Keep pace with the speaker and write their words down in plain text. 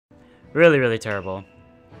Really, really terrible.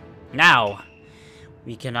 Now,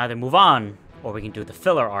 we can either move on, or we can do the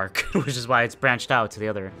filler arc, which is why it's branched out to the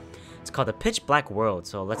other. It's called the Pitch Black World,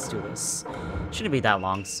 so let's do this. Shouldn't be that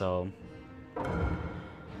long, so...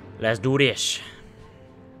 let's do this.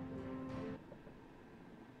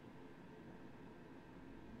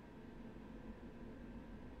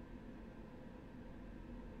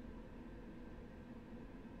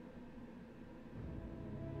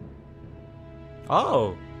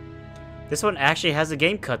 Oh! This one actually has a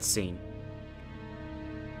game cutscene.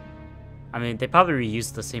 I mean, they probably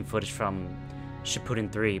reused the same footage from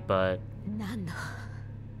Shippuden 3, but...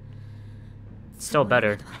 still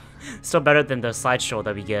better. Still better than the slideshow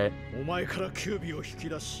that we get.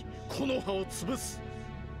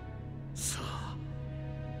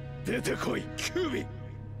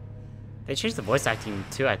 They changed the voice acting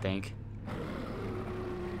too, I think.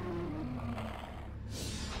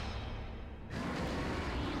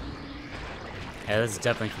 Yeah, this is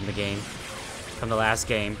definitely from the game. From the last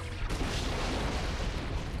game.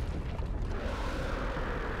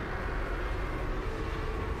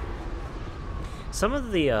 Some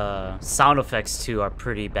of the sound effects too are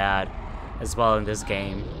pretty bad as well in this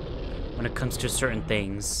game when it comes to certain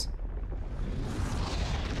things.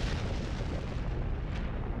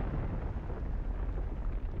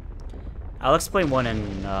 I'll explain one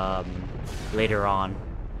in later on.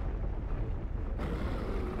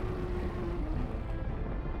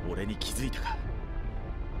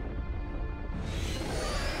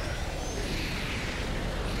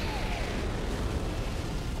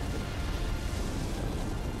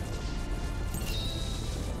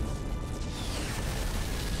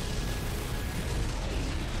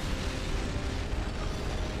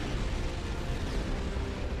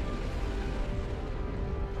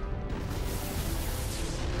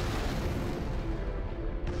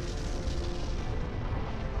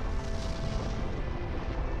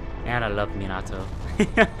 Man, I love Minato.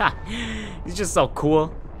 He's just so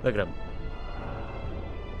cool. Look at him.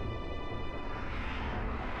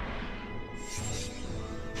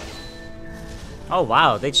 Oh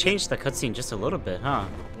wow, they changed the cutscene just a little bit, huh?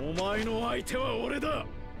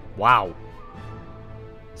 Wow.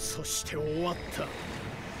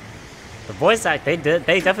 The voice act, they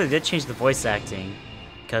definitely did change the voice acting.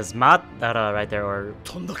 Cause Madara right there, or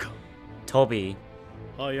Toby,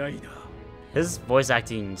 his voice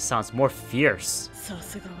acting sounds more fierce.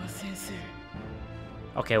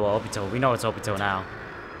 Okay, well, Obito, we know it's Obito now.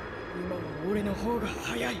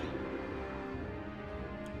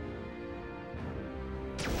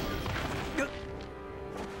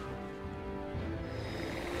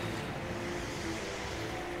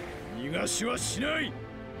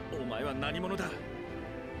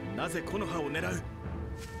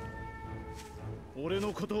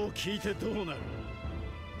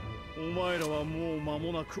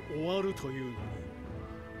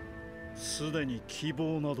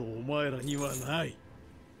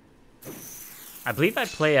 I believe I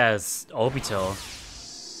play as Obito.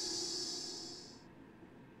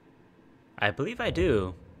 I believe I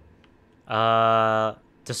do.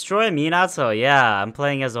 Destroy Minato. Yeah, I'm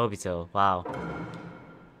playing as Obito. Wow.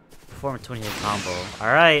 Perform a 20-hit combo.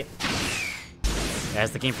 Alright.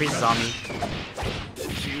 As the game freezes on me.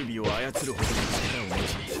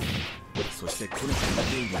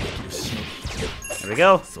 There we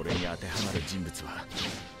go.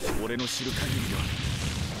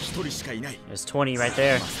 There's 20 right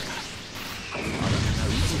there.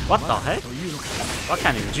 What the heck? What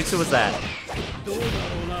kind of jutsu was that?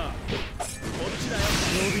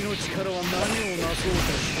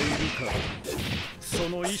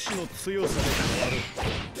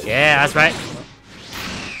 Yeah, that's right.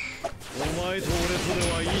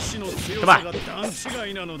 Come on.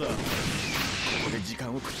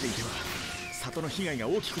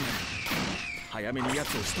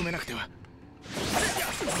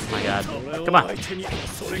 Oh my god. Come on.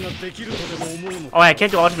 Oh, I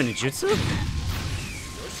can't do ultimate ninjutsu?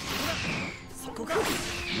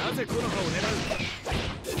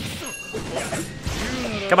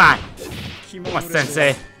 Come on. Come on,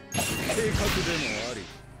 sensei.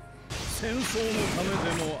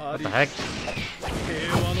 What the heck?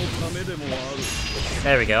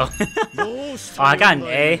 There we go. Oh, I got an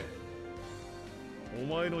A.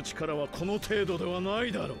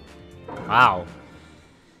 Wow.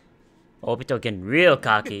 Obito getting real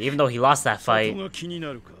cocky, even though he lost that fight.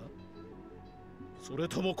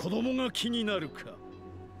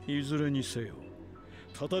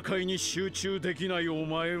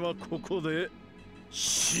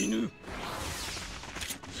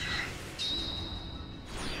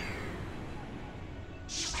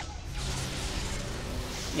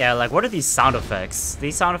 Yeah, like, what are these sound effects?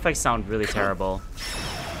 These sound effects sound really terrible.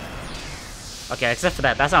 Okay, except for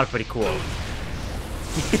that. That sounded pretty cool.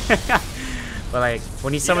 But, like,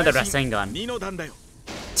 when you summon the Rasengan.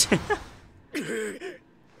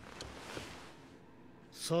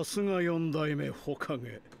 さすが四代目火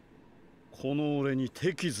影。この俺に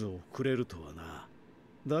手傷をくれるとはな。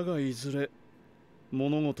だがいずれ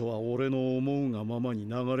物事は俺の思うがままに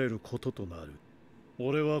流れることとなる。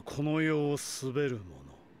俺はこの世を滑るも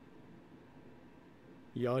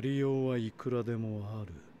の。やりようはいくらでもあ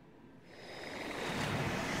る。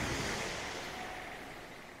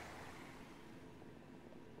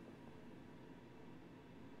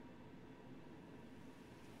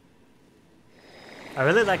I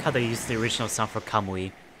really like how they used the original sound for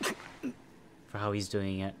Kamui. For how he's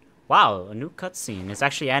doing it. Wow, a new cutscene. It's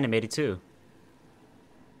actually animated too.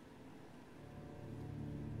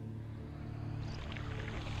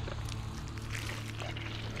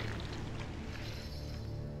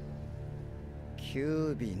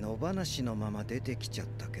 Kyuubi 野放しのまま出てきちゃっ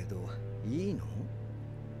たけど、いいの？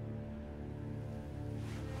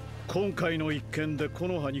今回の一件で木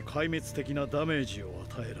の葉に壊滅的なダメージを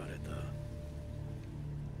与えられた。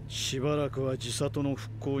しばらくは自里の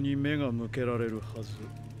復興に目が向けられるはず。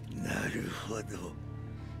なるほど。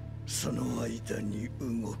その間に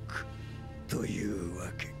動くという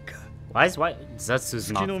わけか。Why is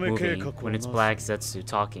Zetsu's not moving when it's Black Zetsu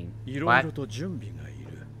talking? いろいろと準備がい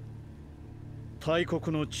る。大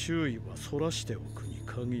国の注意はそらしておくに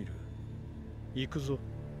限る。行くぞ。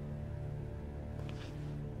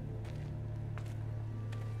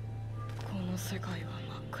この世界は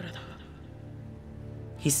真っ暗だ。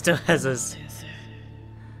He still has his.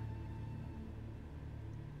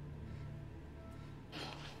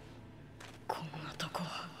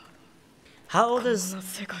 How old is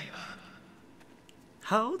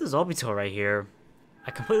Obito right here?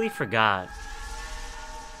 I completely forgot.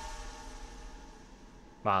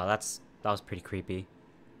 Wow, that was pretty creepy.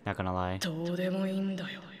 Not gonna lie.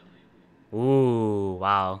 Ooh,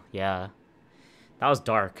 wow, yeah. That was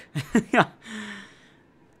dark.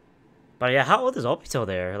 But yeah, how old is Obito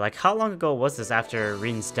there? Like, how long ago was this after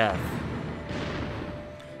Rin's death?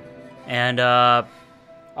 And,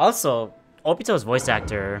 also, Obito's voice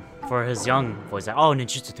actor, for his young voice actor... Oh,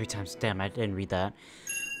 ninjutsu 3 times. Damn, I didn't read that.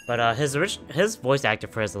 But, his voice actor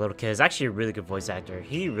for his little kid is actually a really good voice actor.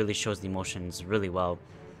 He really shows the emotions really well.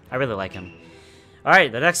 I really like him.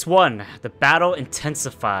 Alright, the next one. The battle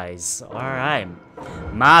intensifies. Alright.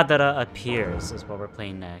 Madara appears is what we're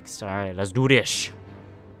playing next. Alright, let's do this.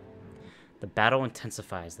 The battle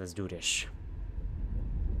intensifies. Let's do this.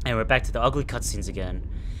 And we're back to the ugly cutscenes again.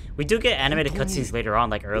 We do get animated cutscenes later on,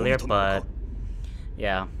 like earlier, but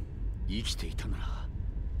yeah.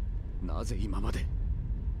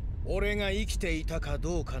 俺が生きていたか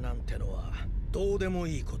どうかなんてのはどうでも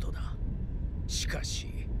いいことだ。しか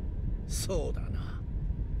し、そうだな。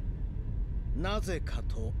なぜか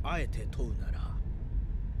とあえて問うなら、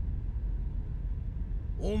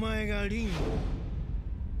お前がリンを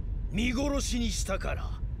見殺しにしたから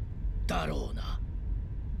だろうな。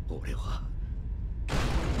俺は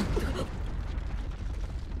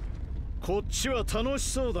こっちは楽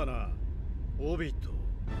しそうだな、オビト。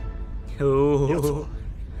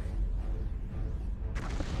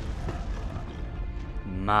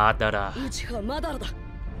マダラ。うちはマダラだ。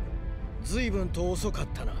随分と遅かっ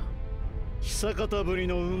たな。久方ぶり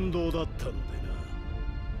の運動だったので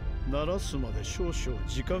な。鳴らすまで少々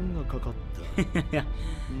時間がかかった。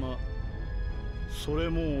ま、それ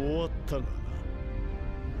も終わったがな。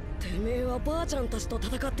てめえはばあちゃんたちと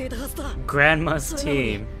戦っていたはずだ。Grandma's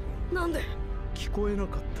team。なんで？聞こえな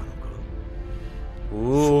かったのか。それ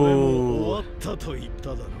も終わったと言っ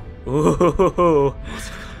ただろう。ま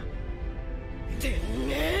さか。て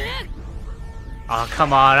めえ。Oh,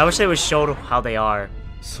 come on. I wish they would show how they are.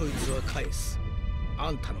 そいつは返す。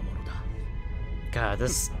あんたのものだ。God,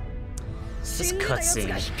 this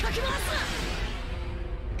cutscene.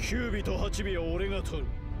 9尾と8尾は俺が取る。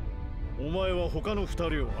お前は他の2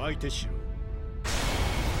人を相手しろ。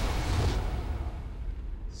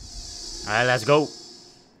Alright, let's go.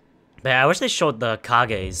 But I wish they showed the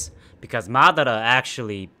Kages, because Madara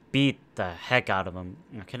actually beat the heck out of him.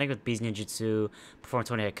 Connect with Beast Ninjutsu, perform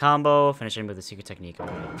 20-hit combo, finish him with a secret technique.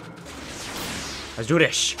 Alright. Let's do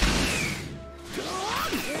this.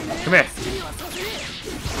 Come here.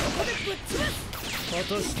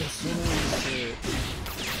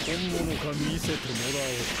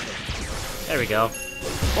 There we go.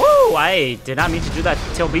 Woo! I did not mean to do that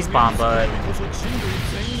Tail Beast Bomb, but...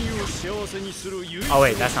 Oh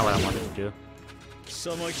wait, that's not what I wanted to do. 貴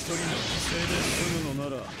様一人の犠牲で済むの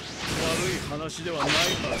なら悪い話ではないは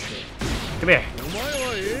ず。 Come here. お前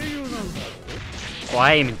は英雄なんだろ Oh,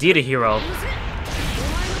 I am indeed a hero. お前の口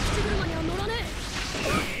車には乗らね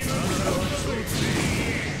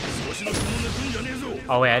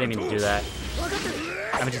Oh wait, I didn't mean to do that. え。分かってる。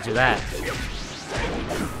 I meant to do that.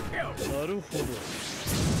 なるほど。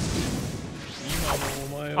今の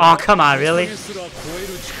お前は Oh, come on, really? すら超え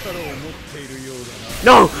る力を持っているよう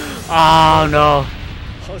だな。 No! Oh no.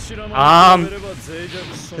 柱まで比べれば脆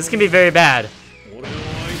弱そう This can be very bad. 俺を相手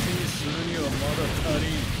にするにはまだ足り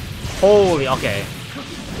ん。 Holy, okay.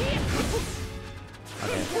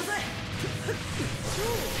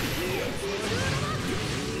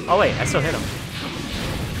 Oh wait, I still hit him.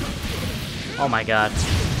 Oh my god.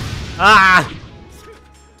 Ah!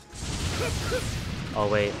 Oh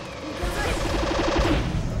wait.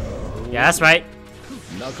 Yeah, that's right.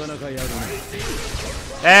 なかなかやるね。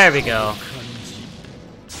 There we go.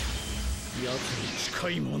 奴に近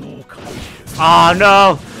いものを感じる。 Oh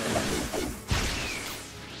no!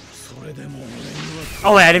 それでも俺には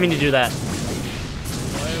Oh wait, I didn't mean to do that. お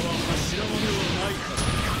前は柱まではないか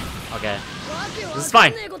ら。 Okay. わけわ This is か fine.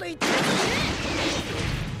 んねえこと言ってるんじ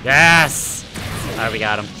ゃね Yes! Alright, we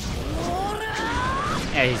got him. え。ほら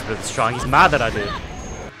Yeah, he's really strong. He's Madara, dude.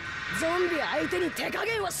 ゾンビ相手に手加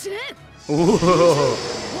減はしねえ。 Ooh. 惑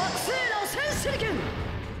星らを戦手裏剣。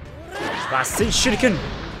 Last Sin Shuriken.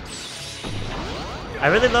 I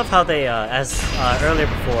really love how they, as earlier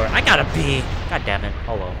before, I got a B. God damn it.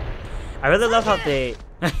 Oh well. I really love how they.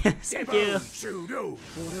 Thank you. 俺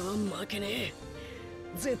は負けねえ。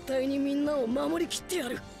絶対にみんなを守りきってや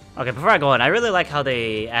る。 Okay, before I go on, I really like how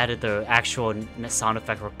they added the actual sound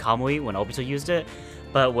effect for Kamui when Obito used it,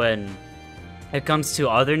 but when it comes to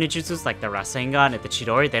other ninjutsus like the Rasengan and the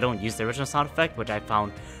Chidori, they don't use the original sound effect, which I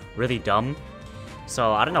found really dumb.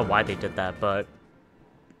 So I don't know why they did that, but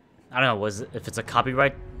I don't know if it's a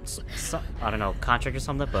copyright, I don't know, contract or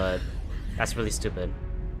something, but that's really stupid.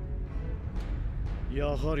 や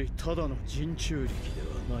はりただの人中力で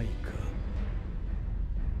はないか。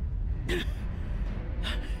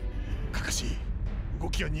かかし、動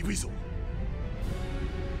きが鈍いぞ。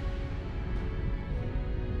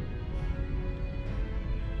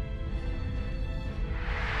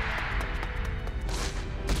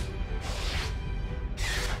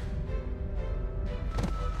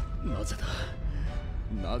なぜだ。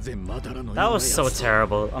なぜマダラのような That was so やつを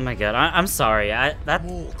terrible. Oh my god, I'm sorry. I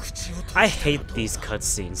もう口を閉じた I ら hate と these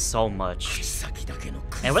cutscenes so much. 口先だけの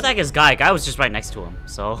クズ And with that guy's guy was just right next to him,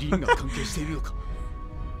 so リンが関係しているのか。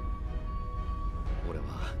俺は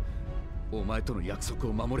お前との約束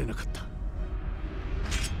を守れなかった。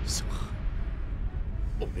そう、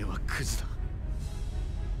俺はクズ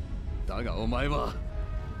だ。だがお前は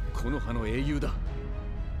この葉の英雄だ。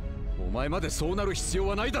お前までそうなる必要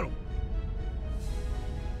はないだろう。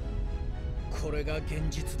これが現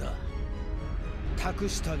実だ。託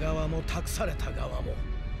した側も託された側も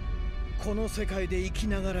この世界で生き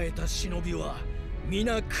ながらえた忍びは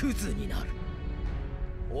皆クズになる。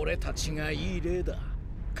俺たちがいい例だ、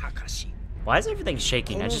カカシ。 why is everything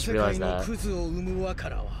shaking? こ I の just 世界 realized の that. クズを生む輪か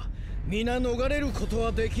らは皆逃れること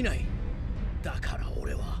はできない。だから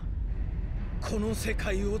俺はこの世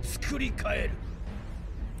界を作り変える。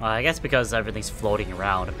 Well, I guess because everything's floating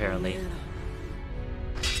around, apparently.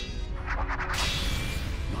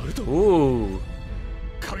 ナルト、 Ooh.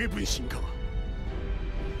 影分身か。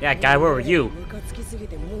 Yeah, guy, where were you? ムカつきすぎ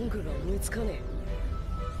て文句が思いつかね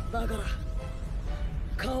え。だから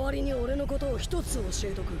代わりに俺のことを一つ教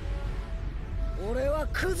えとく。俺は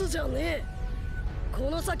クズじゃねえ。こ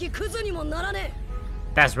の先クズにもならね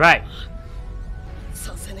That's right. え。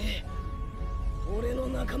させねえ。俺の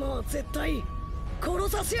仲間は絶対殺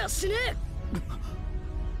させやしねえ。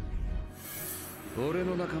俺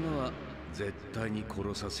の仲間は絶対に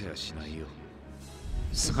殺させやしないよ。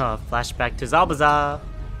 So, flashback to Zabuza.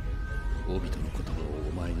 オビトの言葉を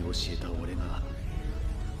お前に教えた俺が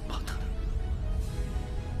バカだ。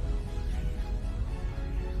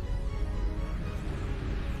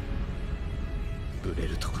ブレ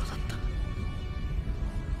るところだった。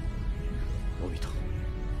オビト、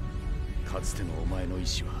かつてのお前の意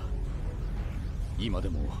志は今で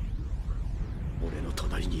も俺の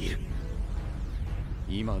隣にいる。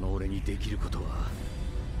今の俺にできることは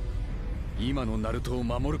今のナルトを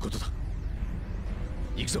守ることだ。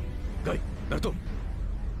行くぞガイ、ナルト。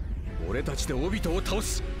俺たちでオビトを倒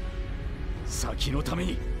す。先のため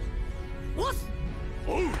に。おっ、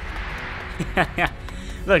おう。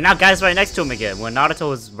 Look, now guy's right next to him again when Naruto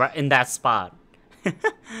was right in that spot.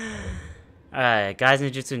 Alright, guys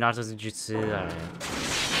ninjutsu, Naruto's ninjutsu. Alright.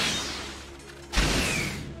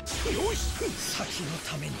 先の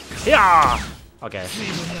ためにか Yeah! Okay. 随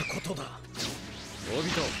分なことだ。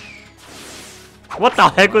 What the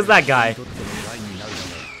heck was that guy?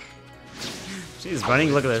 He's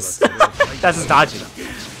running, look at this. That's his dodging.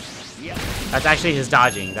 That's actually his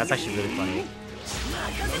dodging. That's actually really funny.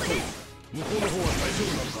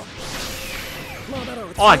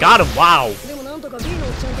 Oh, I got him! Wow! でもなんとか B のお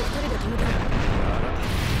っちゃんと2人で止めた。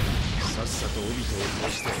さっさとオビトを起こ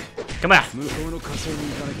して Come here! 向こうの火星に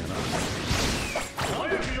行かなきゃな。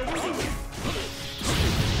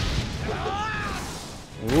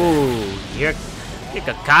 Ooh, you're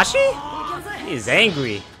Kakashi? He's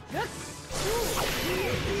angry.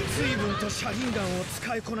 随分と車輪ガンを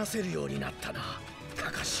使いこなせるようになったな、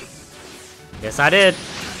カカシ。 Yes, I did.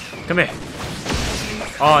 Come here.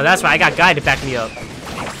 Oh, that's right. I got Guy to back me up.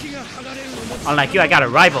 Unlike you, I got a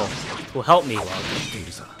rival who helped me.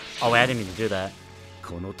 Oh, wait, I didn't mean to do that.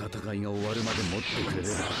 この戦いが終わるまで持ってくれれ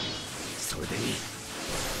ばそれでいい。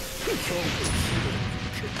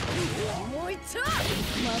もういったま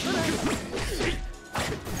ただ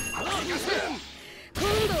今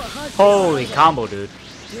度は初 Holy combo, dude.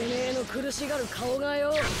 てめえの苦しがる顔が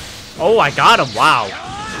よ Oh, I got him. Wow.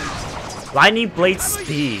 Lightning Blade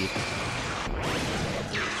speed.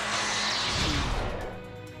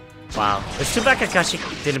 Wow. It's too bad Kakashi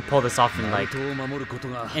didn't pull this off in, like, 人を守ること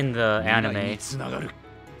が in the 未来 anime. につながる。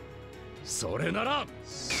それなら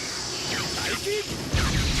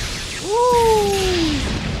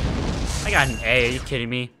I got an A. Are you kidding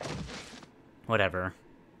me? Whatever.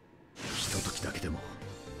 ひとときだけでも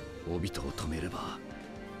オビトを止めれば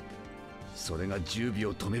それが10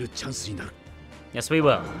秒止めるチャンスになる。 Yes, we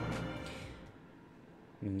will.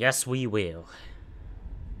 Yes, we will.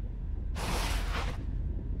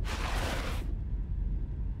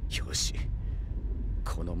 よし、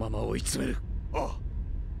このまま追い詰める。あ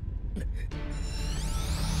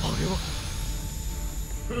れは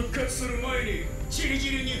復活する前にチリチ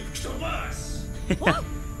リに吹き飛ばす。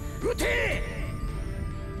撃て！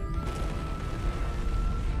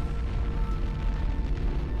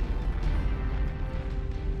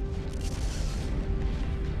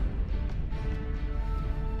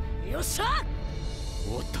よっしゃ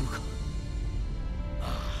終わったのか。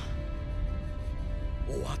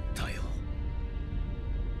終わったよ。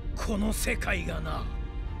この世界がな。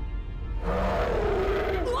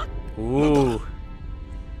 Ooh.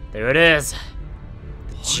 There it is.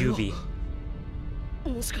 The Juby.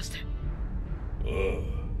 もしかして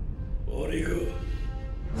俺が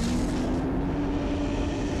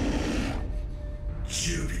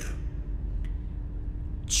準備だ。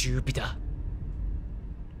 Jupiter.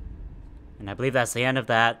 And I believe that's the end of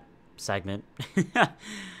that segment. The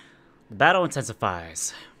battle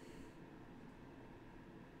intensifies.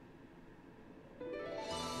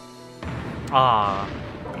 Aw,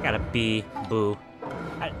 I got a B. Boo.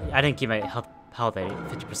 I didn't keep my health at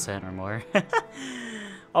 50% or more.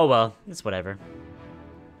 Oh well, it's whatever.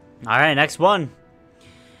 Alright, next one.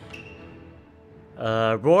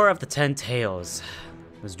 Roar of the Ten Tails.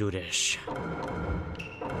 Let's do this.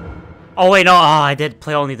 Oh wait, no, I did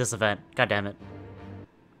play only this event. God damn it.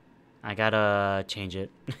 I gotta change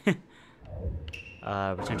it.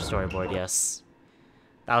 Return to storyboard, yes.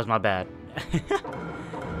 That was my bad.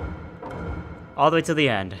 All the way to the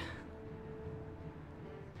end.